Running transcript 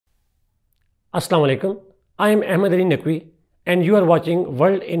Assalamu alaikum. I am Ahmed Naqvi and you are watching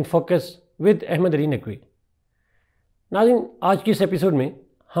World in Focus with Ahmed Naqvi. नाज़रीन, आज की इस episode में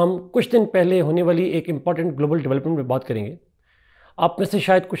हम कुछ दिन पहले होने वाली एक इम्पॉर्टेंट ग्लोबल डेवलपमेंट पर बात करेंगे। आप में से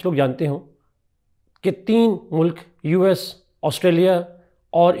शायद कुछ लोग जानते हों कि 3 मुल्क यूएस, ऑस्ट्रेलिया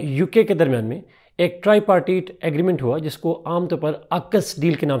और यूके के दरमियान में एक ट्राइपार्टीट एग्रीमेंट हुआ जिसको आमतौर पर आकस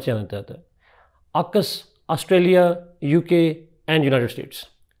डील के नाम से जाना जाता है। आकस, Australia, UK and United states.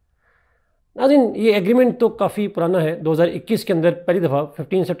 नाज़रीन, ये एग्रीमेंट तो काफ़ी पुराना है। 2021 के अंदर पहली दफ़ा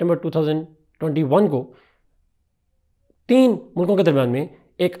 15 सितंबर 2021 को 3 मुल्कों के दरमियान में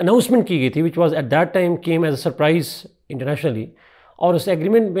एक अनाउंसमेंट की गई थी which was at that time came as a surprise internationally. और उस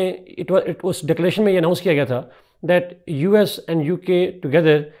एग्रीमेंट में उस डिक्लेरेशन में ये अनाउंस किया गया था that US and UK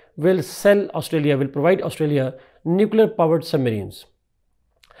together will sell Australia, will provide Australia nuclear powered submarines.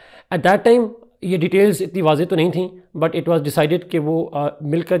 At that time ये डिटेल्स इतनी वाज़ेह तो नहीं थी, बट इट वाज डिसाइडेड कि वो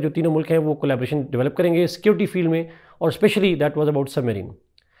मिलकर जो तीनों मुल्क हैं वो कोलैबोरेशन डेवलप करेंगे सिक्योरिटी फील्ड में, और specially that was about submarine.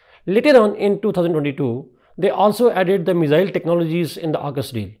 Later on in 2022 they also added the missile technologies in the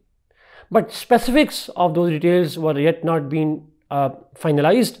Aukus deal, but specifics of those details were yet not been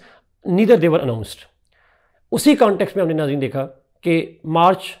finalized, neither they were announced. उसी context में हमने नाज़रीन देखा कि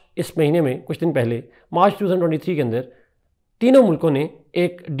मार्च इस महीने में कुछ दिन पहले मार्च 2023 के अंदर तीनों मुल्कों ने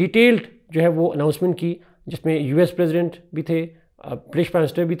एक डिटेल्ड जो है वो अनाउंसमेंट की जिसमें यूएस प्रेसिडेंट भी थे, ब्रिटिश प्राइम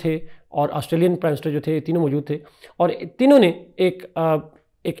मिनिस्टर भी थे और ऑस्ट्रेलियन प्राइम मिनिस्टर जो थे, तीनों मौजूद थे, और तीनों ने एक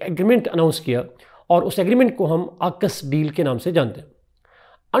एग्रीमेंट अनाउंस किया और उस एग्रीमेंट को हम आकस डील के नाम से जानते हैं।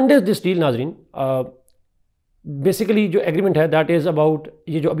 अंडर दिस डील नाजरीन बेसिकली जो एग्रीमेंट है दैट इज़ अबाउट,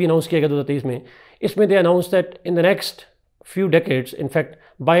 ये जो अभी अनाउंस किया गया 2023 में, इसमें दे announce that in the next few decades, in fact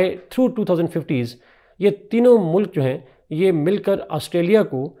by through 2050s, ये तीनों मुल्क जो हैं ये मिलकर ऑस्ट्रेलिया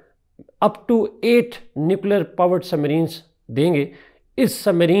को up to 8 nuclear powered submarines देंगे। इस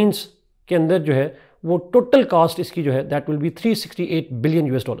सबमरीन्स के अंदर जो है वो टोटल कास्ट इसकी जो है दैट विल बी $368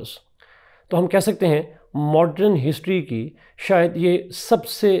 बिलियन। तो हम कह सकते हैं मॉडर्न हिस्ट्री की शायद ये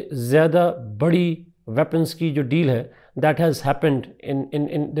सबसे ज़्यादा बड़ी वेपन्स की जो डील है that has happened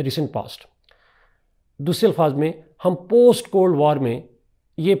in the recent past. दूसरे अल्फाज में हम पोस्ट कोल्ड वॉर में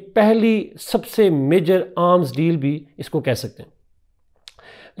ये पहली सबसे मेजर आर्म्स डील भी इसको कह सकते हैं,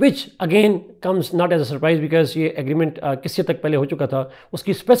 which again comes not as a surprise because ये एग्रीमेंट किसी तक पहले हो चुका था।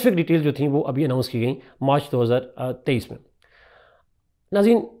 उसकी स्पेसिफिक डिटेल जो थी वो अभी अनाउंस की गई मार्च 2023 में।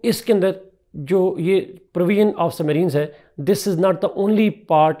 नाज़रीन, इसके अंदर जो ये प्रोविजन ऑफ सबमरीन्स है, this is not the only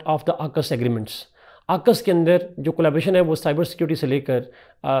part of the आकस एग्रीमेंट्स। आकस के अंदर जो कोलैबोरेशन है वो साइबर सिक्योरिटी से लेकर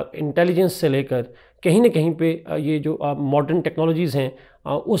इंटेलिजेंस से लेकर कहीं ना कहीं पे ये जो मॉडर्न टेक्नोलॉजीज़ हैं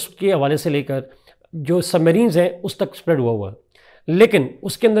उसके हवाले से लेकर जो सबमरीन्स हैं उस तक स्प्रेड हुआ है। लेकिन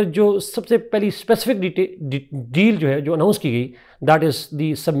उसके अंदर जो सबसे पहली स्पेसिफिक डील जो है जो अनाउंस की गई that is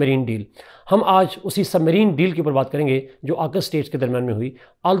the submarine deal. हम आज उसी सबमरीन डील के ऊपर बात करेंगे जो आकस स्टेट्स के दरमियान में हुई।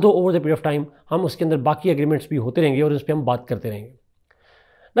 Although over the period of time हम उसके अंदर बाकी एग्रीमेंट्स भी होते रहेंगे और इस पर हम बात करते रहेंगे।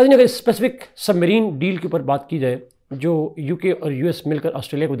 नाज़रीन, अगर स्पेसिफिक सबमरीन डील के ऊपर बात की जाए जो यूके और यूएस मिलकर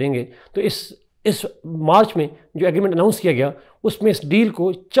ऑस्ट्रेलिया को देंगे, तो इस मार्च में जो एग्रीमेंट अनाउंस किया गया उसमें इस डील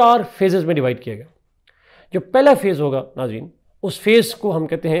को 4 फेजेज़ में डिवाइड किया गया। जो पहला फेज़ होगा नाज़रीन, उस फेज़ को हम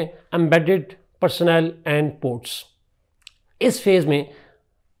कहते हैं एम्बेडेड पर्सनल एंड पोर्ट्स। इस फेज़ में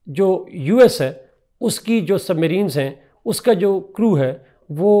जो यूएस है उसकी जो सबमरीन्स हैं उसका जो क्रू है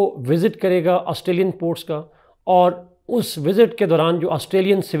वो विज़िट करेगा ऑस्ट्रेलियन पोर्ट्स का, और उस विज़िट के दौरान जो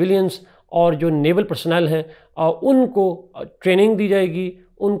ऑस्ट्रेलियन सिविलियंस और जो नेवल पर्सनल हैं उनको ट्रेनिंग दी जाएगी,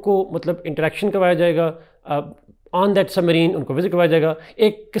 उनको मतलब इंटरेक्शन करवाया जाएगा ऑन दैट सबमरीन, उनको विज़िट करवाया जाएगा।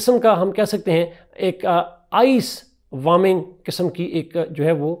 एक किस्म का हम कह सकते हैं एक आइस वार्मिंग किस्म की एक जो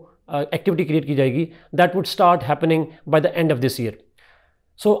है वो एक्टिविटी क्रिएट की जाएगी that would start happening by the end of this year.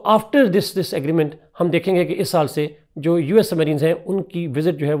 So after this agreement हम देखेंगे कि इस साल से जो यूएस सबमरीन्स हैं उनकी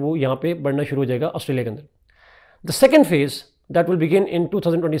विजिट जो है वो यहाँ पे बढ़ना शुरू हो जाएगा ऑस्ट्रेलिया के अंदर। The second phase that will begin in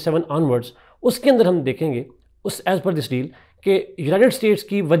 2027 onwards, उसके अंदर हम देखेंगे उस एज पर दिस डील कि यूनाइटेड स्टेट्स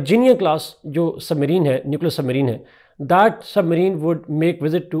की वर्जीनिया क्लास जो सबमरीन है, न्यूक्लियर सबमरीन है, that submarine would make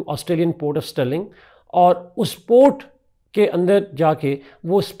visit to Australian port of Stirling, और उस पोर्ट के अंदर जाके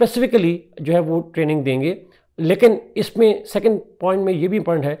वो स्पेसिफिकली जो है वो ट्रेनिंग देंगे। लेकिन इसमें सेकंड पॉइंट में ये भी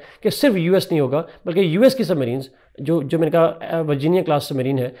इंपॉर्टेंट है कि सिर्फ यूएस नहीं होगा बल्कि यूएस की सबमरीन्स जो मैंने कहा वर्जीनिया क्लास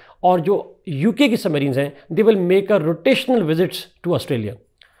सबमरीन है और जो यूके की सबमरीन्स हैं they will make a rotational visits to Australia,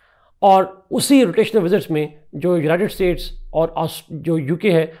 और उसी रोटेशनल विजिट्स में जो यूनाइटेड स्टेट्स और जो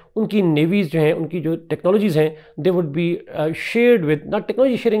यूके है उनकी नेवीज़ जो हैं, उनकी जो टेक्नोलॉजीज़ हैं, they would be shared with, not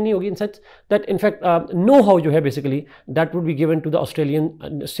technology sharing नहीं होगी in sense that in fact know how जो है basically that would be given to the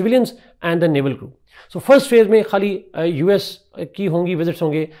Australian civilians and the naval crew. So first phase में खाली US की होंगी, visits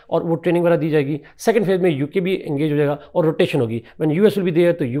होंगे और वो ट्रेनिंग वगैरह दी जाएगी। सेकंड फेज़ में यूके भी एंगेज हो जाएगा और रोटेशन होगी। When US will be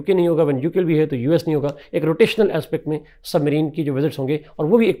there तो यूके नहीं होगा, व्हेन यूके विल बी है तो यूएस नहीं होगा। एक रोटेशनल एस्पेक्ट में सबमरीन की जो विजिट्स होंगे और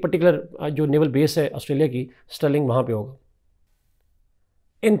वो भी एक पर्टिकुलर जो नेवल बेस है ऑस्ट्रेलिया की, स्टर्लिंग, वहाँ पे होगा।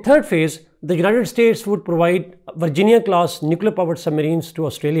 In third phase, the United States would provide Virginia class nuclear powered submarines to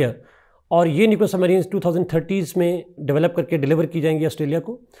Australia और ये न्यूक्लियर सबमरीन्स 2030s में डेवलप करके डिलीवर की जाएंगी ऑस्ट्रेलिया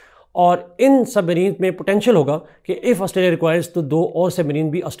को। और इन सबमरीन में पोटेंशियल होगा कि इफ़ ऑस्ट्रेलिया रिक्वायर्स तो 2 और सबमरीन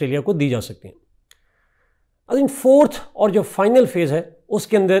भी ऑस्ट्रेलिया को दी जा सकती हैं। आई थिंक फोर्थ और जो फाइनल फेज़ है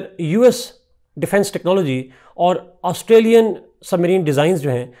उसके अंदर यूएस डिफेंस टेक्नोलॉजी और ऑस्ट्रेलियन सबमरीन डिज़ाइंस जो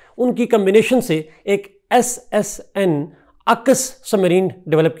हैं उनकी कम्बिनेशन से एक SSN AUKUS सबमरीन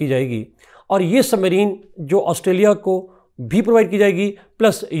डेवलप की जाएगी और ये सबमरीन जो ऑस्ट्रेलिया को भी प्रोवाइड की जाएगी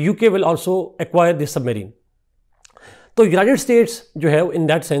plus UK will also acquire this submarine. तो यूनाइटेड स्टेट्स जो है in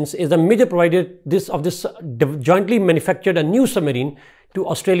that sense is the major provider this of this jointly manufactured a new submarine to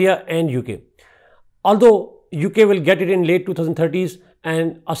Australia and UK. Although UK will get it in late 2030s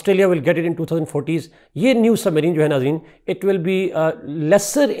and Australia will get it in 2040s। ये new submarine जो है नाज़रीन, it will be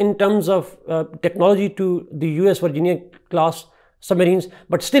lesser in terms of technology to the US Virginia class submarines,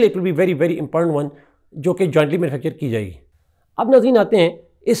 but still it will be very very important one जो कि jointly manufacture की जाएगी। अब नाज़रीन आते हैं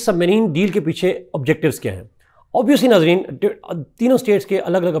इस सबमरीन डील के पीछे ऑब्जेक्टिव्स क्या हैं। ऑब्वियसली नाज़रीन तीनों स्टेट्स के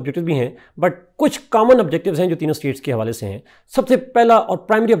अलग अलग ऑब्जेक्टिव भी हैं, बट कुछ कॉमन ऑब्जेक्टिव्स हैं जो तीनों स्टेट्स के हवाले से हैं। सबसे पहला और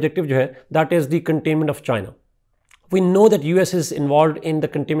प्राइमरी ऑब्जेक्टिव जो है that is the containment of China. We know that US is involved in the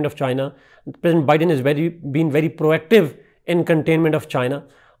containment of China. President Biden has been very proactive in containment of China.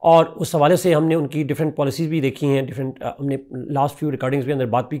 और उस हवाले से हमने उनकी डिफरेंट पॉलिसीज़ भी देखी हैं, डिफरेंट हमने लास्ट फ्यू रिकॉर्डिंग्स के अंदर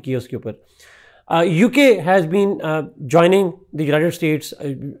बात भी की है उसके ऊपर। UK has been joining the United States.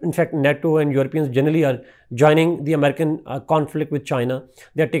 In fact, NATO and Europeans generally are joining the American conflict with China.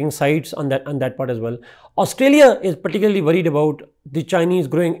 They are taking sides on that part as well. Australia is particularly worried about the Chinese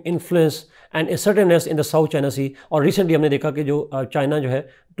growing influence and assertiveness in the South China Sea. और recently हमने देखा कि जो China जो है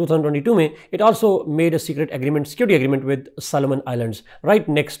 2022 में it also made a security agreement with Solomon Islands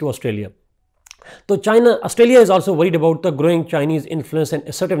right next to Australia. So Australia is also worried about the growing Chinese influence and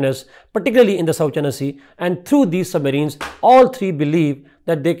assertiveness, particularly in the South China Sea. And through these submarines, all three believe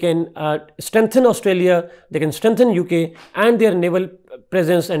that they can strengthen Australia, they can strengthen UK and their naval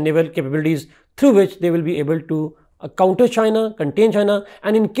presence and naval capabilities, through which they will be able to counter China, contain China,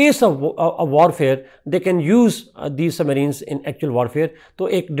 and in case of warfare, they can use these submarines in actual warfare. तो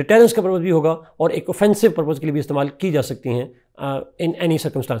एक deterrence का purpose भी होगा और एक offensive purpose के लिए भी इस्तेमाल की जा सकती हैं in any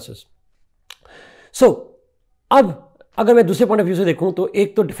circumstances. So, अब अगर मैं दूसरे पॉइंट ऑफ व्यू से देखूं तो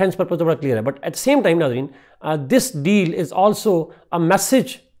एक तो डिफेंस पर्पज तो बड़ा क्लियर है, बट एट सेम टाइम नाज़रीन this deal is also a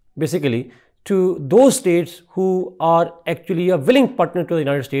message basically to those states who are actually a willing partner to the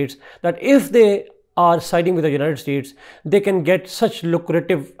United States, that if they are siding with the United States, they can get such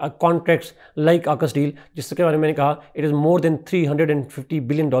lucrative contracts like AUKUS deal, जिसके बारे में मैंने कहा it is more than $350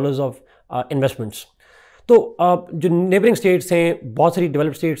 billion of investments. तो जो neighbouring states हैं, बहुत सारी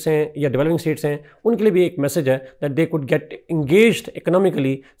डेवलप्ड स्टेट्स हैं या डेवलपिंग स्टेट्स हैं, उनके लिए भी एक मैसेज है that they could get engaged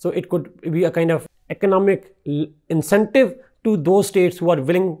economically, so it could be a kind of economic incentive to those states who are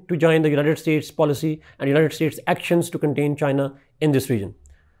willing to join the United States policy and United States actions to contain China in this region.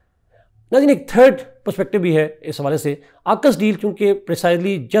 नाज़रीन एक third perspective भी है इस हवाले से। AUKUS deal चूँकि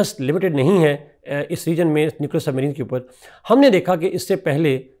precisely just limited नहीं है इस रीजन में न्यूक्लियर सबमरीन के ऊपर, हमने देखा कि इससे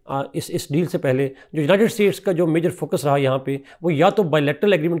पहले इस डील से पहले जो यूनाइटेड स्टेट्स का जो मेजर फोकस रहा यहाँ पे वो या तो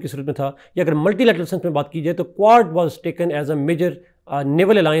बायलैटरल एग्रीमेंट की सूरत में था, या अगर मल्टीलैटरल सेंस में बात की जाए तो quad was taken as a major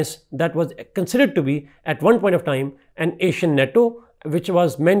naval alliance that was considered to be at one point of time an Asian NATO which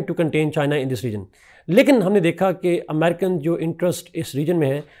was meant to contain China in this region. लेकिन हमने देखा कि American जो interest इस reason में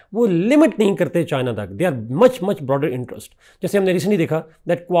है वो limit नहीं करते चाइना तक, they are much much broader interest. जैसे हमने रिसेंटली देखा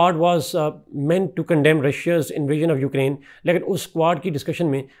that quad was meant to condemn Russia's invasion of Ukraine, लेकिन उस क्वाड की डिस्कशन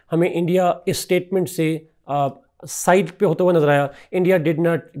में हमें इंडिया इस स्टेटमेंट से साइड पे होता हुआ नजर आया। India did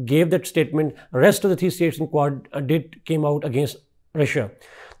not give that statement, rest of the 3 states in quad did came out against Russia.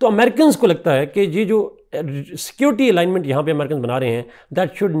 तो अमेरिकन को लगता है कि ये जो सिक्योरिटी अलाइनमेंट यहाँ पे अमेरिकन बना रहे हैं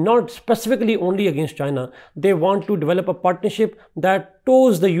that should not specifically only against China, they want to develop a partnership that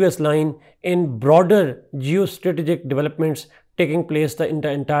toes the US line in broader geo strategic developments taking place the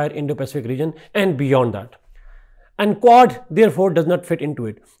entire Indo Pacific region and beyond that, and quad therefore does not fit into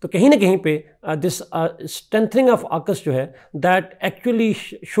it. तो कहीं ना कहीं पे this strengthening of AUKUS जो है that actually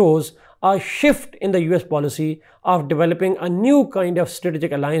shows a shift in the US policy of developing a new kind of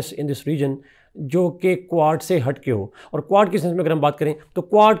strategic alliance in this region जो कि quad से हट के हो। और क्वाड के सेंस में अगर हम बात करें तो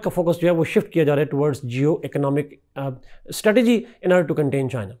क्वाड का फोकस जो है वो शिफ्ट किया जा रहा है towards Jio economic strategy in order to contain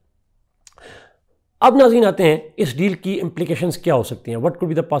China. अब नाज़रीन आते हैं इस डील की इम्प्लीकेशंस क्या हो सकती हैं, what could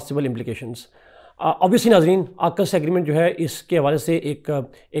be the possible implications. Obviously नाज़रीन आकस एग्रीमेंट जो है इसके हवाले से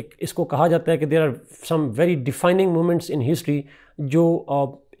एक इसको कहा जाता है कि there are some very defining moments in history जो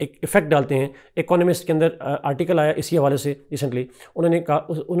एक इफ़ेक्ट डालते हैं। इकोनॉमिस्ट के अंदर आर्टिकल आया इसी हवाले से रिसेंटली,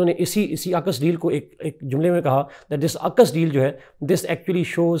 उन्होंने इसी आकस डील को एक जुमले में कहा दैट दिस आकस डील जो है this actually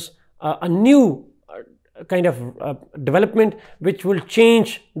shows a new kind of development which will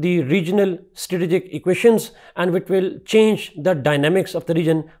change the regional strategic equations and which will change the dynamics of the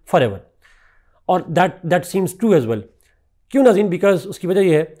region forever. और that seems true as well. क्यों नाज़रीन? Because उसकी वजह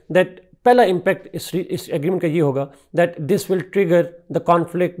यह है that पहला impact इस agreement का ये होगा that this will trigger the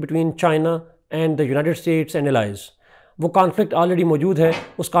conflict between China and the United states and allies. वो कॉन्फ्लिक्ट ऑलरेडी मौजूद है,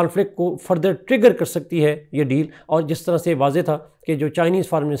 उस कॉन्फ्लिक्ट को फर्दर ट्रिगर कर सकती है ये डील। और जिस तरह से वाज़ेह था कि जो चाइनीज़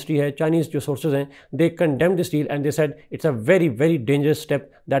फॉरेन मिनिस्ट्री है, चाइनीज़ जो सोर्सेज हैं, दे condemn this deal and they said it's a very very dangerous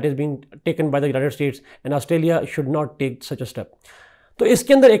step that is being taken by the United states and Australia should not take such a step. तो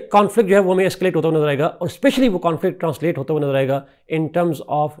इसके अंदर एक conflict जो है वो हमें एस्केलेट होता हुआ नजर आएगा और स्पेशली वो कॉन्फ्लिक्ट ट्रांसलेट होता हुआ नजर आएगा in terms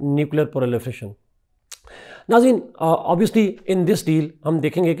of nuclear proliferation. नाज़रीन ऑब्वियसली इन दिस डील हम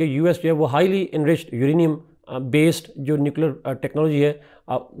देखेंगे कि यूएस जो है वो हाईली इनरिच्ड यूरेनियम बेस्ड जो न्यूक्लियर टेक्नोलॉजी है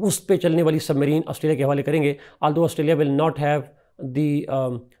उस पे चलने वाली सबमरीन ऑस्ट्रेलिया के हवाले करेंगे। Although Australia will not have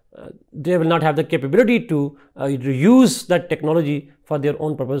they will not have the capability to use that technology for their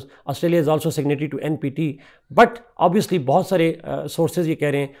own purpose. Australia is also signatory to NPT, but obviously बहुत सारे sources ये कह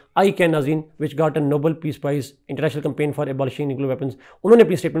रहे हैं ICAN नाज़रीन which got a Nobel Peace Prize International Campaign for Abolishing Nuclear Weapons, उन्होंने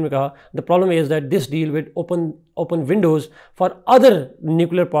अपनी statement में कहा the problem is that this deal will open windows for other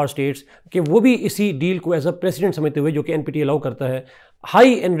nuclear power states कि वो भी इसी डील को एज अ प्रेसिडेंट समझते हुए जो कि NPT अलाउ करता है high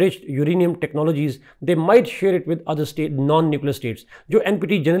enriched uranium technologies they might share it with other state non-nuclear states जो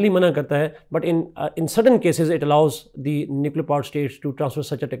NPT generally मना करता है, but in certain cases it allows the nuclear power states to transfer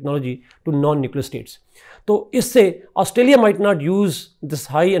such a technology to non-nuclear states. तो इससे Australia might not use this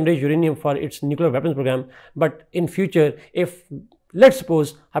high enriched uranium for its nuclear weapons program, but in future if let's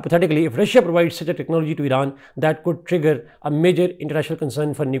suppose hypothetically if Russia provides such a technology to Iran that could trigger a major international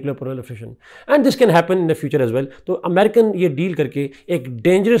concern for nuclear proliferation and this can happen in the future as well. तो American ये deal करके एक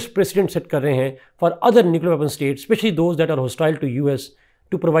dangerous president set कर रहे हैं for other nuclear weapon states specially those that are hostile to US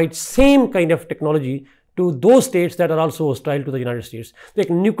to provide same kind of technology to दो states that are also hostile to the United states. तो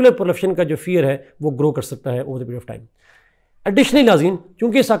एक nuclear proliferation का जो fear है वो grow कर सकता है over the period of time. Additionally नाज़रीन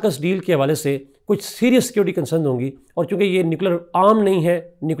चूँकि इस आकस डील के हवाले से कुछ सीरियस सिक्योरिटी कंसर्न होंगी और चूँकि ये न्यूक्लियर आर्म नहीं है,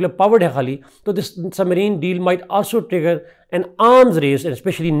 न्यूक्लियर पावर्ड है खाली, तो this submarine deal might also trigger N arms race and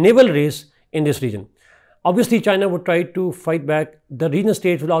specially naval race in this region. Obviously, China would try to fight back. The regional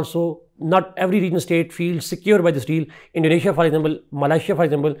states will also, not every regional state feels secure by this deal. Indonesia, for example, Malaysia, for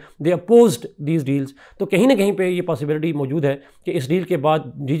example, they opposed these deals. तो कहीं ना कहीं पे ये possibility मौजूद है कि इस डील के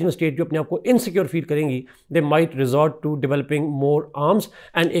बाद regional state जो अपने आप को insecure फील करेंगी, they might resort to developing more arms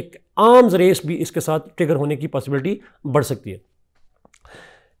and एक arms race भी इसके साथ ट्रिगर होने की possibility बढ़ सकती है।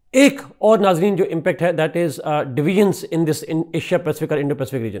 एक और नाजरीन जो इम्पैक्ट है that is divisions in this in Asia Pacific और Indo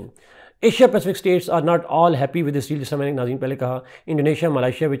Pacific region. Asia Pacific states are not all happy with this deal. जैसे मैंने नाज़रीन पहले कहा, Indonesia,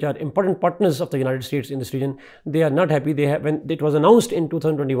 Malaysia which are important partners of the United states in this reason, they are not happy. They have when it was announced in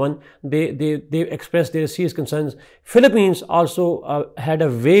 2021 they expressed their serious concerns. Philippines also had a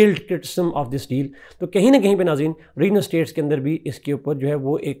veiled criticism of this deal. तो कहीं ना कहीं पे नाज़रीन regional states के अंदर भी इसके ऊपर जो है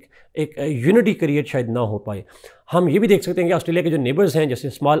वो एक यूनिटी क्रिएट शायद ना हो पाए। हम ये भी देख सकते हैं कि ऑस्ट्रेलिया के जो नेबर्स हैं जैसे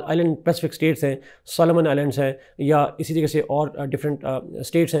स्मॉल आइलैंड पैसिफिक स्टेट्स हैं, सोलोमन आइलैंड्स हैं या इसी तरीके से और डिफरेंट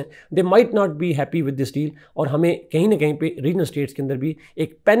स्टेट्स हैं, they might not be happy with this deal और हमें कहीं ना कहीं पे रीजनल स्टेट्स के अंदर भी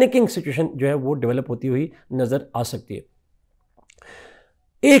एक पैनिकिंग सिचुएशन जो है वो डेवलप होती हुई नज़र आ सकती है।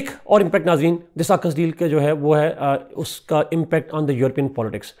 एक और इम्पैक्ट नाज़रीन दिस आकस डील का जो है वो है उसका impact on the European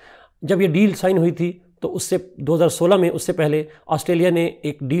politics. जब ये डील साइन हुई थी तो उससे 2016 में उससे पहले ऑस्ट्रेलिया ने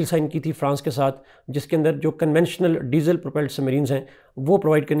एक डील साइन की थी फ्रांस के साथ, जिसके अंदर जो कन्वेंशनल डीजल प्रोपेल्ड सबमरीन्स हैं वो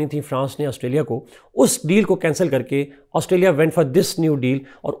प्रोवाइड करनी थी फ्रांस ने ऑस्ट्रेलिया को। उस डील को कैंसिल करके Australia went for this new deal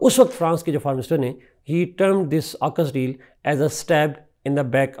और उस वक्त फ्रांस के जो फॉरेन मिनिस्टर ने ही टर्म्ड दिस आकस deal as a stab in the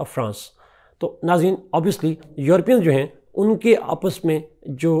back of France. तो नाज़रीन ऑब्वियसली यूरोपियंस जो हैं उनके आपस में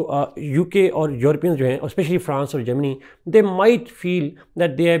जो यूके और यूरोपियंस जो हैं और स्पेशली फ्रांस और Germany, they might feel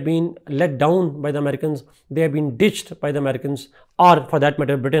that they have been let down by the Americans, they have been ditched by the Americans और for that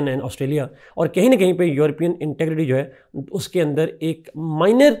matter Britain and Australia. और कहीं ना कहीं पे यूरोपियन इंटेग्रिटी जो है उसके अंदर एक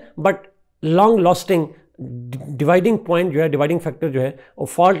minor but long lasting dividing point जो है, डिवाइडिंग फैक्टर जो है, और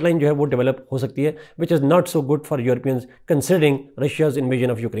फॉल्ट लाइन जो है वो डेवलप हो सकती है, which is not so good for Europeans considering Russia's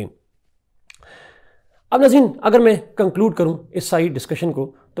invasion of Ukraine. अब नाज़रीन, अगर मैं कंक्लूड करूं इस सारी डिस्कशन को,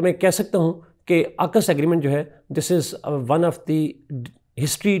 तो मैं कह सकता हूं कि AUKUS एग्रीमेंट जो है, this is one of the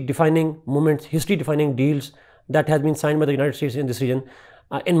history defining moments, history defining deals that has been signed by the United States in this region.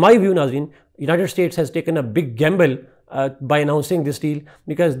 In my view, Nazreen, United States has taken a big gamble by announcing this deal,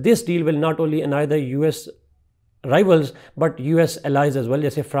 because this deal will not only annoy the US rivals but US allies as well,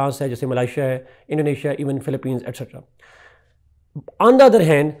 जैसे France है, जैसे Malaysia है, Indonesia, even Philippines etcetera. On the other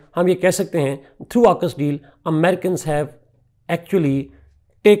hand, हम ये कह सकते हैं, through AUKUS deal, Americans have actually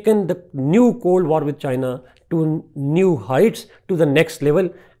taken the new Cold War with China to new heights, to the next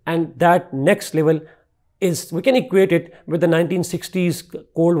level, and that next level is, we can equate it with the 1960s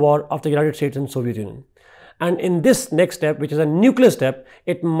Cold War of the United States and Soviet Union. And in this next step, which is a nuclear step,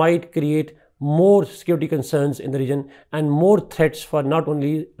 it might create more security concerns in the region and more threats for not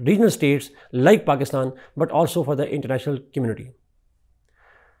only regional states like Pakistan, but also for the international community.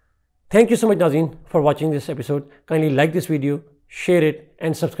 Thank you so much, Nazreen, for watching this episode. Kindly like this video, share it,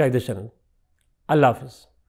 and subscribe this channel. Allah Hafiz.